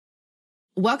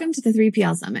Welcome to the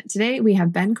 3PL Summit. Today, we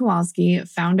have Ben Kowalski,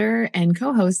 founder and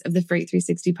co-host of the Freight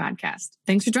 360 podcast.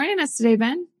 Thanks for joining us today,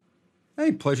 Ben.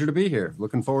 Hey, pleasure to be here.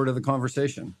 Looking forward to the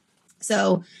conversation.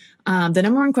 So the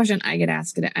number one question I get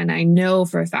asked, and I know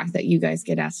for a fact that you guys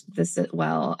get asked this as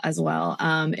well,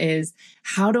 is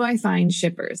how do I find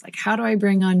shippers? Like, how do I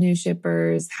bring on new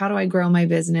shippers? How do I grow my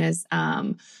business?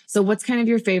 So what's kind of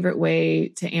your favorite way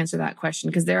to answer that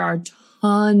question? Because there are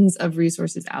tons of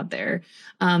resources out there.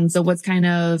 So what's kind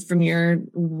of, from your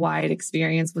wide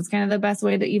experience, what's kind of the best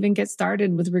way to even get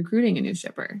started with recruiting a new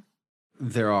shipper?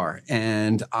 There are.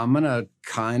 And I'm going to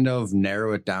kind of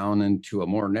narrow it down into a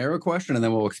more narrow question, and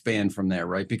then we'll expand from there,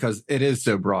 right? Because it is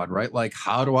so broad, right? Like,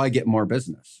 how do I get more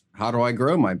business? How do I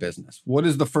grow my business? What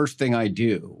is the first thing I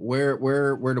do? Where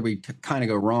do we kind of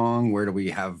go wrong? Where do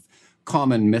we have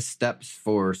common missteps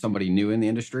for somebody new in the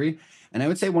industry? And I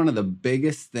would say one of the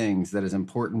biggest things that is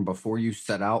important before you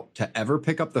set out to ever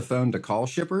pick up the phone to call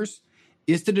shippers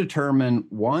is to determine,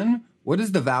 one, what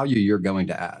is the value you're going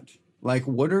to add? Like,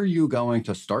 what are you going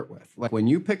to start with? Like, when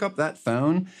you pick up that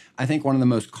phone, I think one of the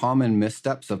most common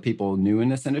missteps of people new in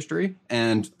this industry,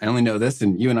 and I only know this,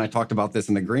 and you and I talked about this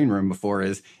in the green room before,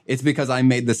 is it's because I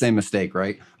made the same mistake,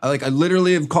 right? I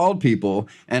literally have called people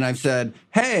and I've said,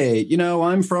 hey,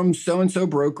 I'm from so-and-so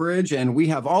brokerage and we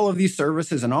have all of these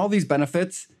services and all these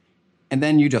benefits. And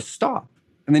then you just stop.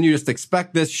 And then you just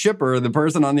expect this shipper, the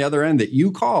person on the other end that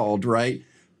you called, right,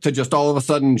 to just all of a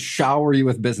sudden shower you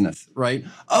with business, right?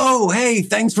 Oh, hey,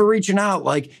 thanks for reaching out.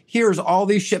 Like, here's all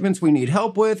these shipments we need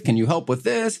help with. Can you help with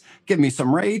this? Give me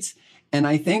some rates. And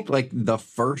I think like the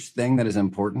first thing that is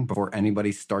important before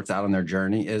anybody starts out on their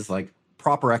journey is like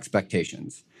proper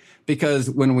expectations. Because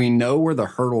when we know where the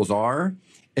hurdles are,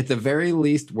 at the very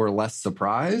least, we're less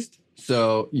surprised.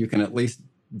 So you can at least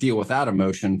deal with that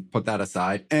emotion, put that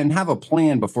aside, and have a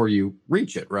plan before you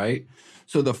reach it, right?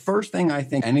 So the first thing I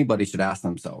think anybody should ask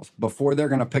themselves before they're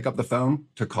going to pick up the phone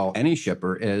to call any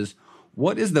shipper is,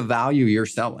 what is the value you're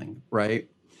selling, right?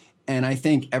 And I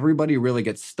think everybody really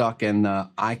gets stuck in the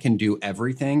I can do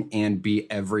everything and be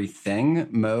everything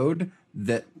mode,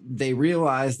 that they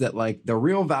realize that like the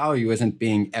real value isn't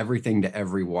being everything to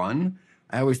everyone.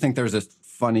 I always think there's this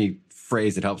funny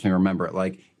phrase that helps me remember it.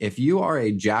 Like, if you are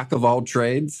a jack of all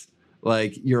trades,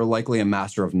 like, you're likely a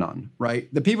master of none, right?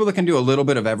 The people that can do a little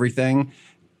bit of everything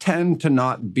tend to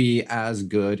not be as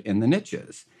good in the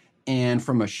niches. And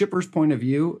from a shipper's point of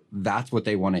view, that's what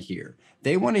they want to hear.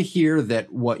 They want to hear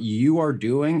that what you are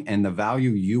doing and the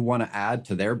value you want to add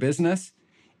to their business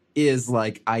is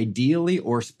like ideally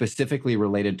or specifically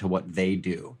related to what they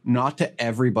do, not to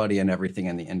everybody and everything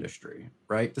in the industry,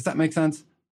 right? Does that make sense?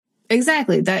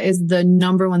 Exactly. That is the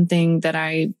number one thing that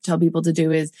I tell people to do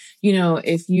is,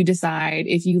 if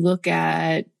you look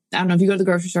at, I don't know, if you go to the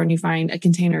grocery store and you find a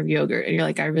container of yogurt and you're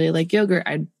like, I really like yogurt.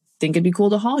 I think it'd be cool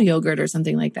to haul yogurt or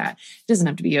something like that. It doesn't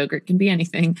have to be yogurt. It can be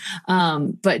anything.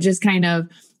 But just kind of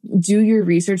do your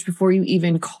research before you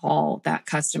even call that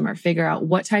customer. Figure out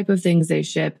what type of things they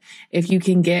ship. If you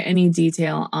can get any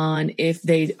detail on if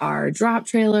they are drop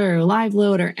trailer or live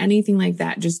load or anything like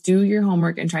that, just do your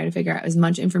homework and try to figure out as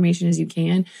much information as you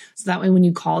can. So that way, when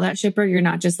you call that shipper, you're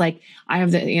not just like, I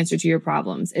have the answer to your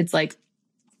problems. It's like,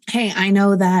 hey, I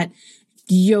know that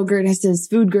yogurt is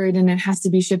food grade and it has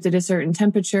to be shipped at a certain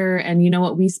temperature. And you know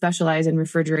what? We specialize in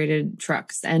refrigerated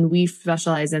trucks and we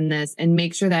specialize in this, and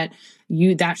make sure that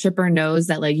that shipper knows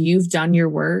that like you've done your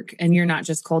work and you're not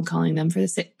just cold calling them for the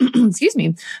sake,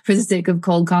 for the sake of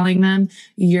cold calling them.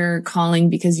 You're calling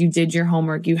because you did your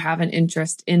homework. You have an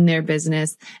interest in their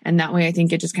business. And that way, I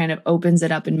think it just kind of opens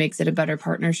it up and makes it a better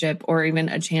partnership or even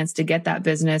a chance to get that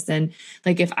business. And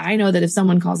like, if I know that if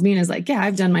someone calls me and is like, yeah,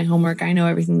 I've done my homework, I know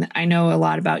everything, that I know a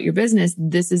lot about your business,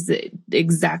 this is the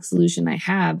exact solution I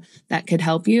have that could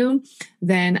help you,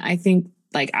 then I think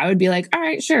like I would be like, all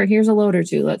right, sure, here's a load or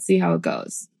two. Let's see how it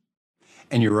goes.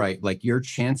 And you're right. Like, your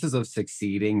chances of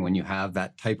succeeding when you have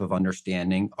that type of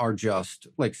understanding are just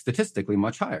like statistically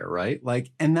much higher, right?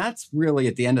 Like, and that's really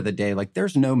at the end of the day, like,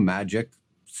 there's no magic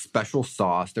special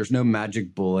sauce. There's no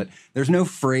magic bullet. There's no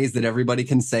phrase that everybody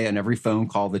can say on every phone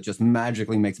call that just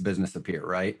magically makes business appear,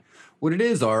 right? What it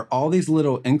is are all these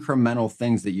little incremental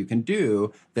things that you can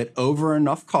do that over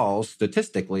enough calls,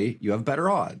 statistically, you have better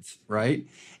odds, right?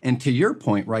 And to your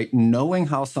point, right, knowing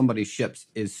how somebody ships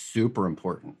is super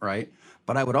important, right?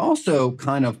 But I would also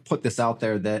kind of put this out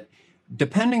there that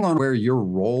depending on where your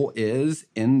role is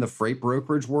in the freight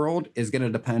brokerage world is going to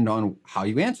depend on how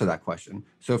you answer that question.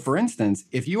 So for instance,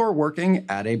 if you are working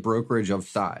at a brokerage of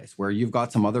size where you've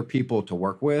got some other people to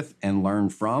work with and learn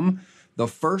from, the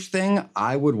first thing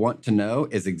I would want to know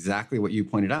is exactly what you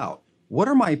pointed out. What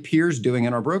are my peers doing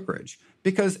in our brokerage?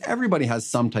 because everybody has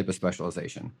some type of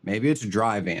specialization. Maybe it's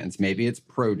dry vans, maybe it's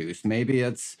produce, maybe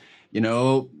it's,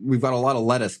 we've got a lot of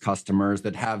lettuce customers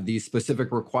that have these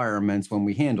specific requirements when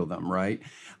we handle them, right?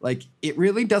 Like, it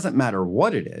really doesn't matter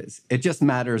what it is. It just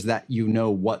matters that you know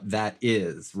what that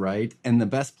is, right? And the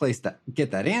best place to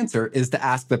get that answer is to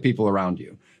ask the people around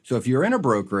you. So if you're in a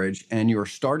brokerage and you're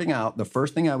starting out, the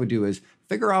first thing I would do is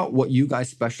figure out what you guys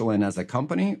special in as a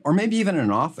company, or maybe even in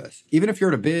an office. Even if you're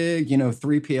at a big,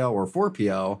 3PL or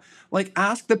 4PL, like,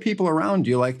 ask the people around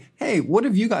you, like, hey, what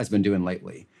have you guys been doing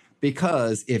lately?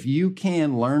 Because if you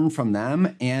can learn from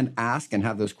them and ask and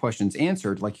have those questions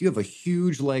answered, like, you have a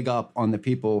huge leg up on the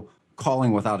people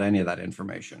calling without any of that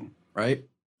information, right?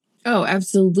 Oh,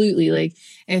 absolutely. Like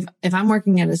if I'm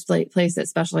working at a place that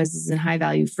specializes in high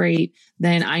value freight,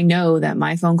 then I know that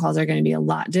my phone calls are going to be a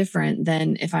lot different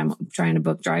than if I'm trying to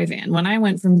book dry van. When I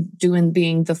went from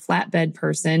being the flatbed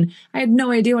person, I had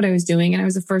no idea what I was doing. And I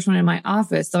was the first one in my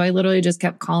office. So I literally just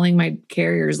kept calling my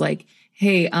carriers like,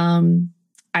 hey,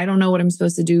 I don't know what I'm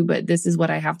supposed to do, but this is what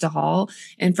I have to haul.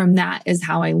 And from that is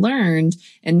how I learned.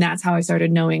 And that's how I started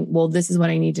knowing, well, this is what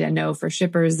I need to know for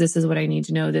shippers. This is what I need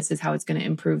to know. This is how it's going to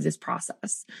improve this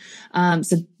process.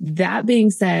 So that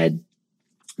being said,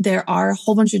 there are a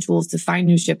whole bunch of tools to find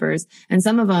new shippers. And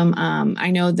some of them, I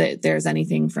know that there's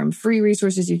anything from free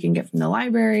resources you can get from the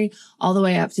library all the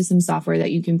way up to some software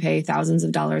that you can pay thousands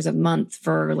of dollars a month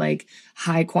for, like,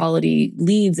 high quality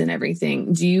leads and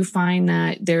everything. Do you find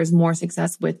that there's more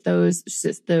success with those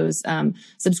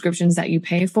subscriptions that you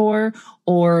pay for?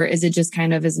 Or is it just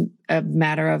kind of as a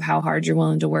matter of how hard you're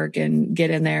willing to work and get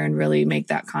in there and really make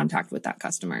that contact with that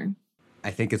customer?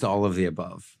 I think it's all of the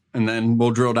above. And then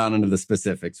we'll drill down into the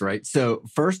specifics, right? So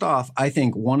first off, I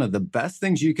think one of the best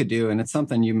things you could do, and it's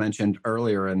something you mentioned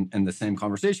earlier in the same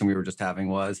conversation we were just having,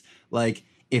 was, like,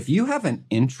 if you have an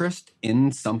interest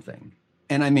in something,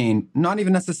 and I mean, not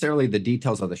even necessarily the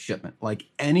details of the shipment, like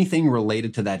anything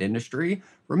related to that industry,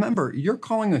 remember, you're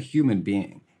calling a human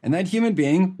being. And that human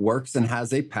being works and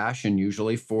has a passion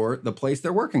usually for the place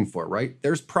they're working for, right?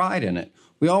 There's pride in it.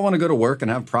 We all want to go to work and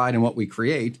have pride in what we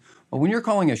create. But when you're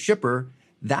calling a shipper,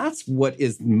 that's what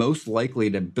is most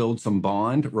likely to build some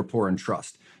bond, rapport, and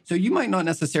trust. So you might not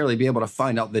necessarily be able to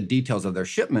find out the details of their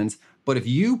shipments, but if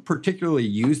you particularly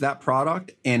use that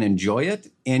product and enjoy it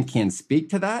and can speak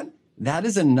to that, that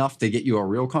is enough to get you a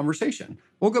real conversation.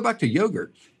 We'll go back to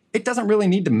yogurt. It doesn't really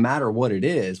need to matter what it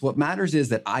is. What matters is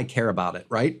that I care about it,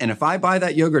 right? And if I buy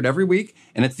that yogurt every week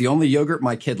and it's the only yogurt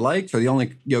my kid likes or the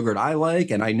only yogurt I like,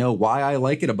 and I know why I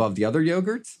like it above the other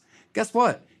yogurts, guess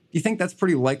what? Do you think that's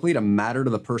pretty likely to matter to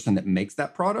the person that makes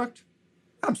that product?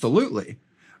 Absolutely.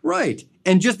 Right.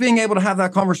 And just being able to have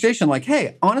that conversation like,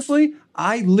 hey, honestly,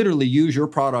 I literally use your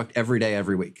product every day,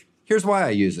 every week. Here's why I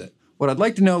use it. What I'd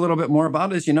like to know a little bit more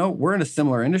about is, we're in a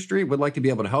similar industry. Would like to be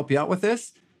able to help you out with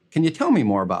this. Can you tell me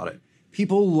more about it?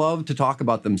 People love to talk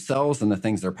about themselves and the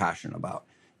things they're passionate about.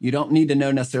 You don't need to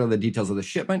know necessarily the details of the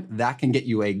shipment. That can get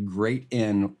you a great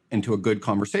into a good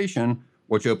conversation,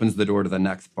 which opens the door to the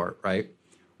next part, right?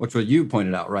 Which what you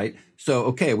pointed out, right? So,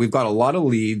 okay, we've got a lot of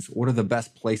leads. What are the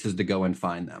best places to go and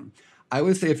find them? I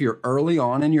would say if you're early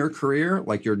on in your career,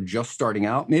 like you're just starting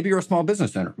out, maybe you're a small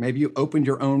business owner. Maybe you opened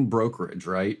your own brokerage,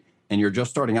 right? And you're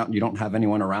just starting out and you don't have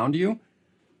anyone around you.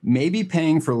 Maybe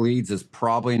paying for leads is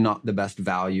probably not the best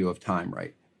value of time,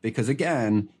 right? Because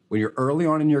again, when you're early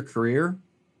on in your career,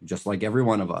 just like every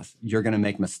one of us, you're going to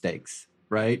make mistakes,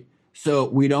 right? So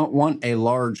we don't want a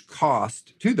large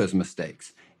cost to those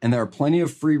mistakes. And there are plenty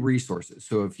of free resources.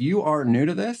 So if you are new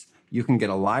to this, you can get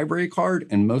a library card,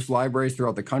 and most libraries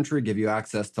throughout the country give you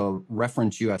access to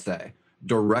Reference USA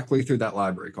directly through that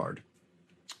library card.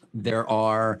 There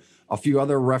are a few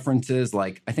other references,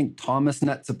 like I think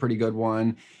ThomasNet's a pretty good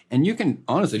one. And you can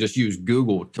honestly just use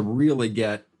Google to really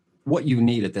get what you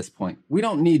need at this point. We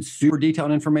don't need super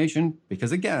detailed information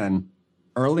because, again,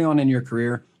 early on in your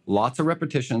career, lots of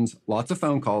repetitions, lots of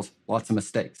phone calls, lots of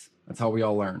mistakes. That's how we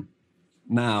all learn.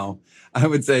 Now, I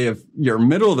would say if you're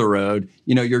middle of the road,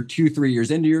 you're 2-3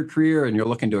 years into your career and you're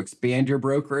looking to expand your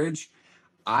brokerage,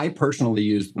 I personally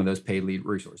use one of those paid lead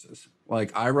resources.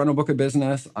 Like, I run a book of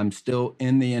business. I'm still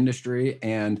in the industry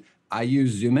and I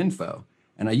use Zoom Info,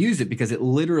 and I use it because it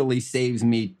literally saves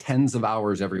me tens of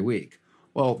hours every week.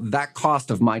 Well, that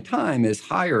cost of my time is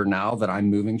higher now that I'm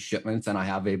moving shipments and I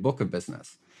have a book of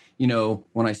business.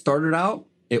 When I started out,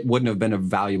 it wouldn't have been a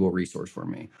valuable resource for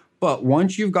me. But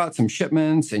once you've got some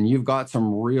shipments and you've got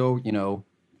some real,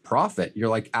 profit, you're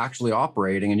like actually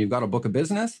operating and you've got a book of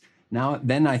business,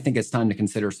 then I think it's time to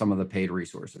consider some of the paid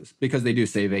resources because they do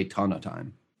save a ton of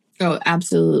time. Oh,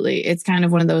 absolutely. It's kind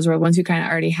of one of those where once you kind of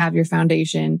already have your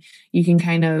foundation, you can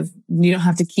kind of, you don't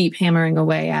have to keep hammering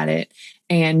away at it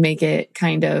and make it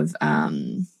kind of,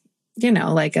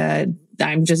 like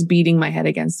I'm just beating my head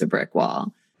against a brick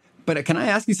wall. But can I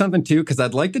ask you something too? Because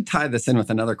I'd like to tie this in with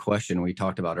another question we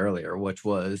talked about earlier, which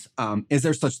was, is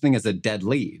there such thing as a dead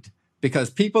lead?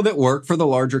 Because people that work for the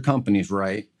larger companies,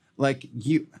 right? Like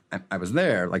I was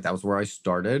there, like that was where I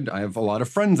started. I have a lot of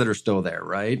friends that are still there,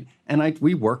 right? And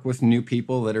we work with new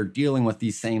people that are dealing with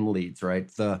these same leads, right?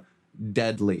 The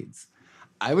dead leads.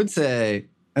 I would say,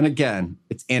 and again,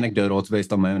 it's anecdotal, it's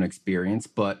based on my own experience,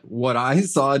 but what I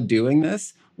saw doing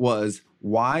this was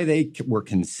why they were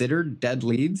considered dead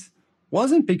leads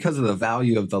wasn't because of the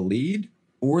value of the lead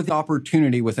or the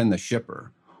opportunity within the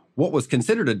shipper. What was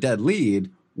considered a dead lead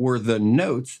were the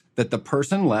notes that the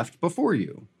person left before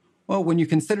you. Well, when you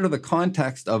consider the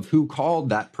context of who called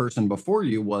that person before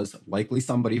you was likely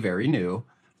somebody very new,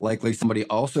 likely somebody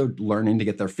also learning to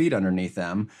get their feet underneath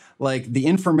them, like the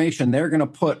information they're going to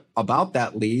put about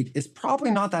that lead is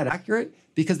probably not that accurate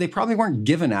because they probably weren't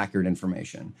given accurate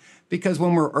information. Because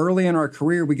when we're early in our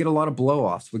career, we get a lot of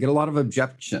blow-offs, we get a lot of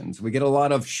objections, we get a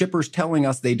lot of shippers telling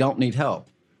us they don't need help.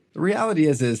 The reality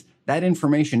is that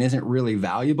information isn't really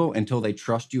valuable until they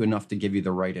trust you enough to give you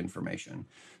the right information.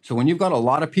 So when you've got a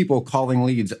lot of people calling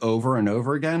leads over and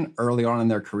over again early on in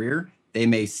their career, they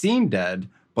may seem dead,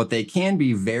 but they can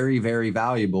be very, very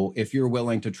valuable if you're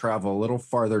willing to travel a little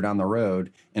farther down the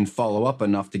road and follow up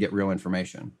enough to get real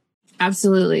information.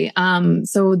 Absolutely.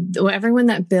 So everyone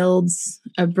that builds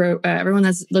everyone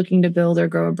that's looking to build or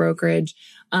grow a brokerage,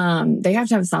 they have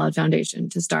to have a solid foundation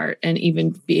to start and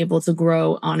even be able to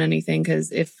grow on anything.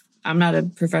 Because if I'm not a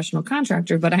professional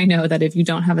contractor, but I know that if you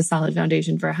don't have a solid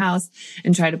foundation for a house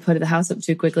and try to put the house up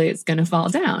too quickly, it's going to fall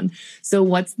down. So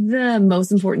what's the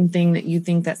most important thing that you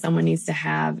think that someone needs to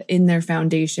have in their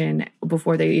foundation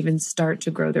before they even start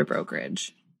to grow their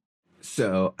brokerage?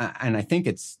 So, and I think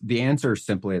the answer is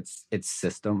simply it's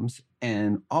systems,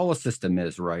 and all a system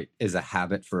is, right, is a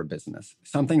habit for a business,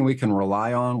 something we can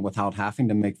rely on without having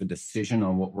to make the decision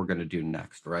on what we're going to do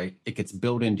next, right? It gets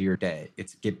built into your day.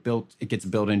 It gets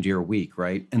built into your week,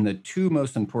 right? And the two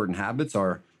most important habits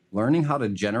are learning how to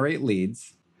generate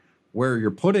leads, where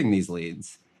you're putting these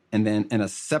leads, and then in a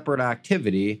separate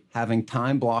activity, having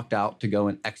time blocked out to go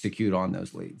and execute on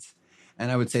those leads.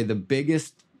 And I would say the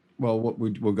biggest, well,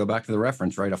 we'll go back to the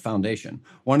reference, right? A foundation.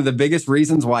 One of the biggest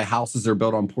reasons why houses are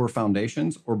built on poor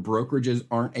foundations or brokerages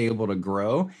aren't able to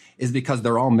grow is because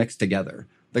they're all mixed together.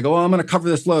 They go, oh, I'm going to cover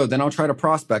this load, then I'll try to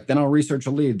prospect, then I'll research a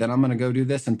lead, then I'm going to go do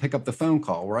this and pick up the phone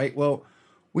call, right? Well,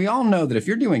 we all know that if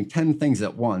you're doing 10 things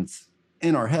at once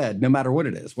in our head, no matter what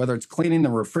it is, whether it's cleaning the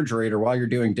refrigerator while you're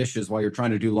doing dishes, while you're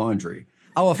trying to do laundry,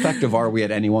 how effective are we at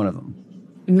any one of them?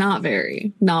 Not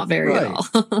very right.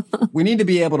 At all. We need to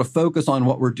be able to focus on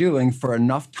what we're doing for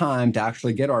enough time to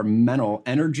actually get our mental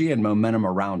energy and momentum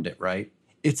around it, right?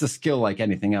 It's a skill like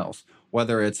anything else.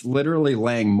 Whether it's literally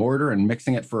laying mortar and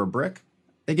mixing it for a brick,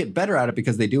 they get better at it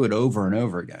because they do it over and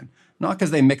over again. Not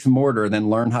because they mix mortar, then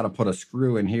learn how to put a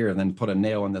screw in here, then put a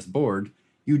nail in this board.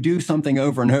 You do something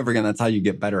over and over again. That's how you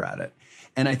get better at it.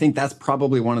 And I think that's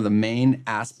probably one of the main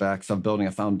aspects of building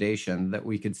a foundation that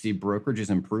we could see brokerages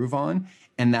improve on.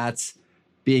 And that's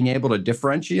being able to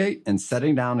differentiate and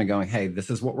setting down and going, hey, this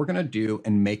is what we're going to do,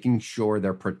 and making sure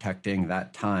they're protecting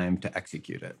that time to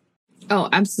execute it. Oh,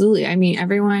 absolutely. I mean,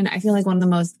 I feel like one of the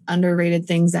most underrated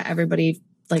things that everybody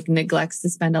like neglects to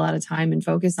spend a lot of time and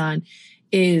focus on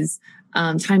is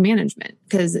time management,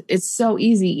 because it's so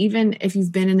easy, even if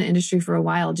you've been in the industry for a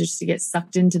while, just to get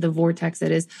sucked into the vortex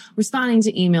that is responding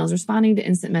to emails, responding to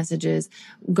instant messages,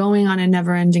 going on a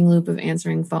never ending loop of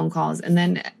answering phone calls. And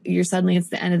then it's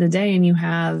the end of the day and you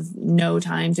have no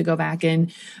time to go back and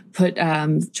put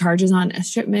charges on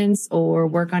shipments or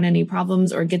work on any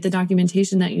problems or get the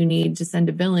documentation that you need to send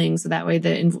to billing. So that way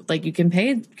you can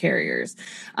pay carriers.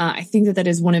 I think that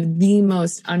is one of the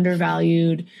most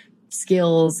undervalued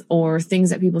skills or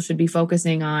things that people should be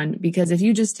focusing on, because if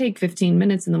you just take 15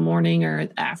 minutes in the morning or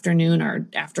afternoon or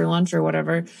after lunch or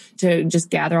whatever to just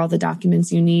gather all the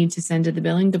documents you need to send to the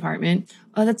billing department,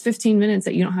 that's 15 minutes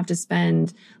that you don't have to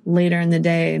spend later in the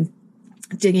day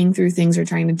digging through things or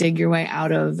trying to dig your way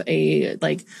out of a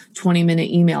 20-minute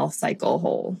email cycle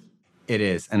hole. It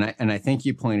is. And I think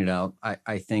you pointed out,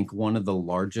 I think one of the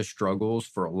largest struggles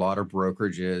for a lot of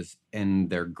brokerages in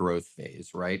their growth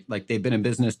phase, right? Like they've been in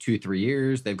business 2-3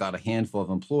 years, they've got a handful of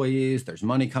employees, there's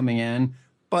money coming in,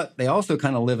 but they also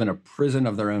kind of live in a prison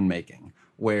of their own making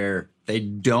where they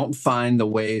don't find the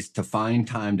ways to find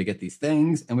time to get these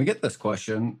things. And we get this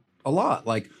question a lot.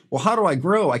 Like, well, how do I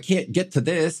grow? I can't get to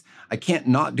this. I can't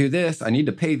not do this. I need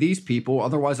to pay these people.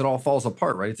 Otherwise, it all falls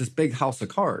apart, right? It's this big house of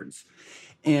cards.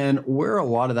 And where a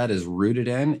lot of that is rooted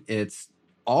in, it's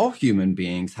all human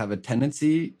beings have a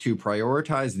tendency to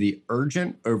prioritize the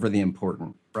urgent over the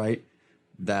important, right?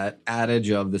 That adage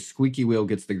of the squeaky wheel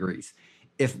gets the grease.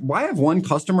 If I have one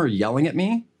customer yelling at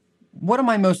me, what am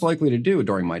I most likely to do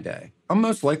during my day? I'm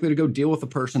most likely to go deal with the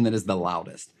person that is the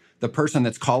loudest, the person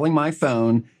that's calling my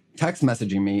phone, text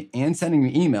messaging me, and sending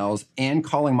me emails and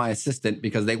calling my assistant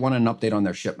because they want an update on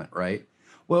their shipment, right?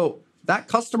 Well, that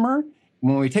customer,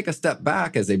 when we take a step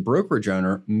back as a brokerage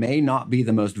owner, may not be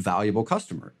the most valuable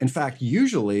customer. In fact,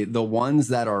 usually the ones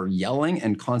that are yelling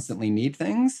and constantly need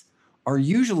things are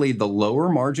usually the lower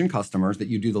margin customers that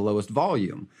you do the lowest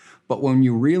volume. But when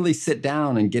you really sit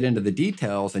down and get into the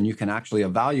details and you can actually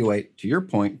evaluate, to your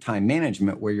point, time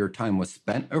management, where your time was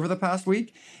spent over the past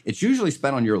week, it's usually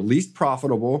spent on your least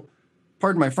profitable,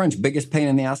 pardon my French, biggest pain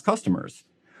in the ass customers.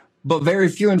 But very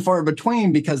few and far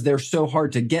between because they're so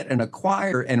hard to get and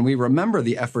acquire. And we remember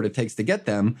the effort it takes to get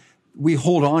them. We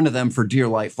hold on to them for dear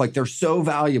life. Like they're so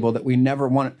valuable that we never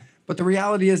want it. But the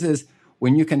reality is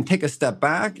when you can take a step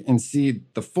back and see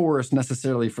the forest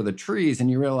necessarily for the trees, and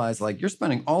you realize like you're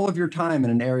spending all of your time in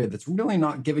an area that's really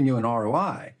not giving you an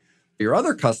ROI. Your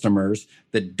other customers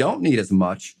that don't need as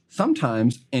much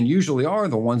sometimes and usually are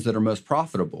the ones that are most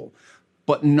profitable.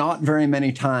 But not very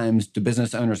many times do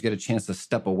business owners get a chance to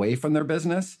step away from their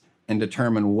business and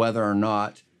determine whether or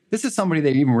not this is somebody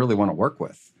they even really want to work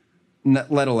with,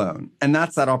 let alone. And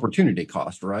that's that opportunity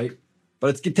cost, right? But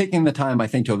it's taking the time, I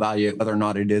think, to evaluate whether or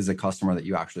not it is a customer that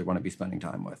you actually want to be spending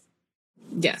time with.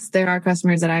 Yes, there are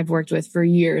customers that I've worked with for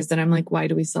years that I'm like, why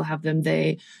do we still have them?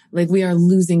 We are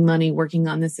losing money working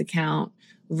on this account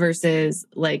versus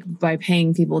like by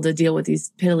paying people to deal with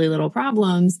these piddly little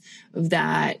problems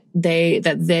that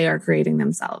they are creating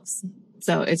themselves.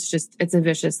 So it's a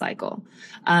vicious cycle.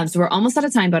 So we're almost out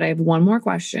of time, but I have one more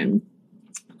question.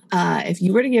 If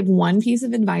you were to give one piece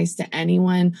of advice to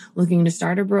anyone looking to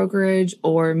start a brokerage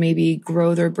or maybe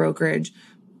grow their brokerage,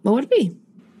 what would it be?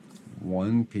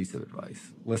 One piece of advice.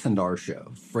 Listen to our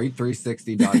show,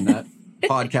 freight360.net.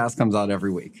 Podcast comes out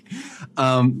every week.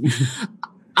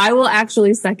 I will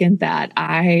actually second that.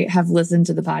 I have listened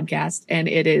to the podcast and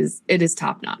it is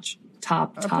top notch.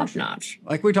 Top notch.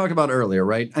 Like we talked about earlier,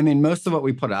 right? I mean, most of what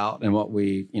we put out and what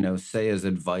we, say as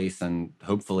advice and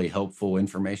hopefully helpful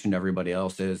information to everybody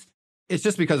else it's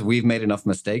just because we've made enough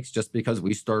mistakes, just because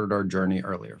we started our journey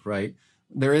earlier, right?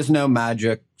 There is no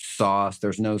magic sauce.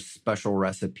 There's no special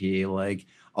recipe. Like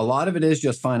a lot of it is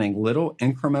just finding little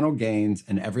incremental gains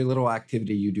in every little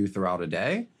activity you do throughout a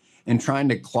day and trying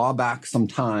to claw back some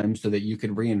time so that you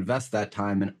can reinvest that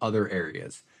time in other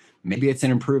areas. Maybe it's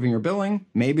in improving your billing.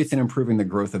 Maybe it's in improving the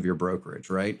growth of your brokerage,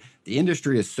 right? The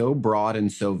industry is so broad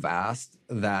and so vast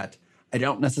that I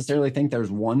don't necessarily think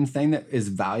there's one thing that is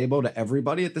valuable to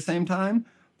everybody at the same time.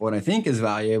 What I think is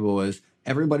valuable is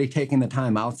everybody taking the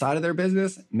time outside of their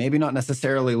business, maybe not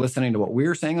necessarily listening to what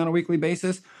we're saying on a weekly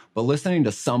basis, but listening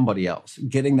to somebody else,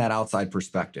 getting that outside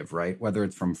perspective, right? Whether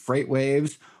it's from Freight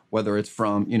Waves, whether it's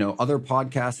from, other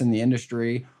podcasts in the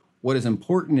industry. What is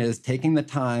important is taking the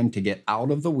time to get out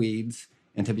of the weeds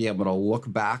and to be able to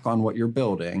look back on what you're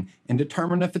building and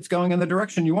determine if it's going in the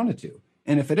direction you want it to.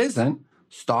 And if it isn't,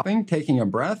 stopping, taking a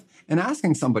breath, and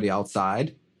asking somebody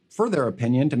outside for their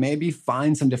opinion to maybe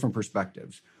find some different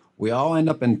perspectives. We all end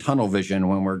up in tunnel vision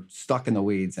when we're stuck in the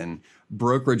weeds, and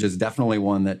brokerage is definitely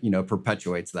one that,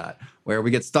 perpetuates that, where we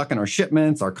get stuck in our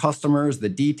shipments, our customers, the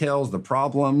details, the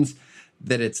problems,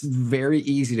 that it's very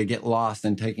easy to get lost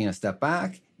in taking a step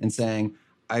back and saying,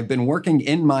 I've been working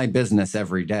in my business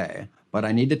every day, but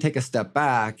I need to take a step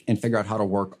back and figure out how to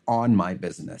work on my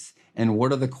business. And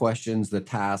what are the questions, the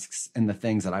tasks, and the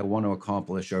things that I want to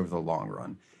accomplish over the long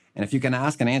run? And if you can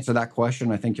ask and answer that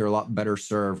question, I think you're a lot better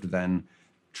served than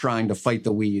trying to fight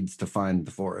the weeds to find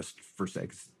the forest for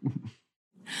sakes.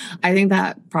 I think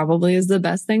that probably is the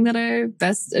best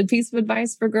piece of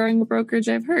advice for growing a brokerage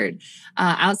I've heard.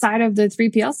 Outside of the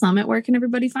 3PL Summit, where can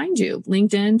everybody find you?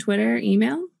 LinkedIn, Twitter,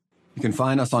 email? You can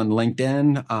find us on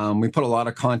LinkedIn. We put a lot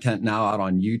of content now out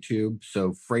on YouTube.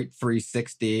 So Freight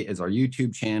 360 is our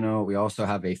YouTube channel. We also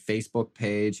have a Facebook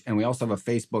page, and we also have a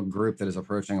Facebook group that is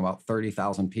approaching about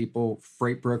 30,000 people,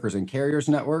 Freight Brokers and Carriers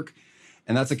Network.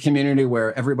 And that's a community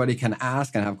where everybody can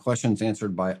ask and have questions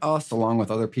answered by us, along with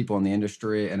other people in the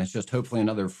industry. And it's just hopefully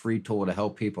another free tool to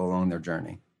help people along their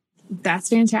journey. That's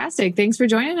fantastic. Thanks for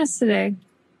joining us today.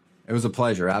 It was a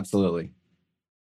pleasure. Absolutely.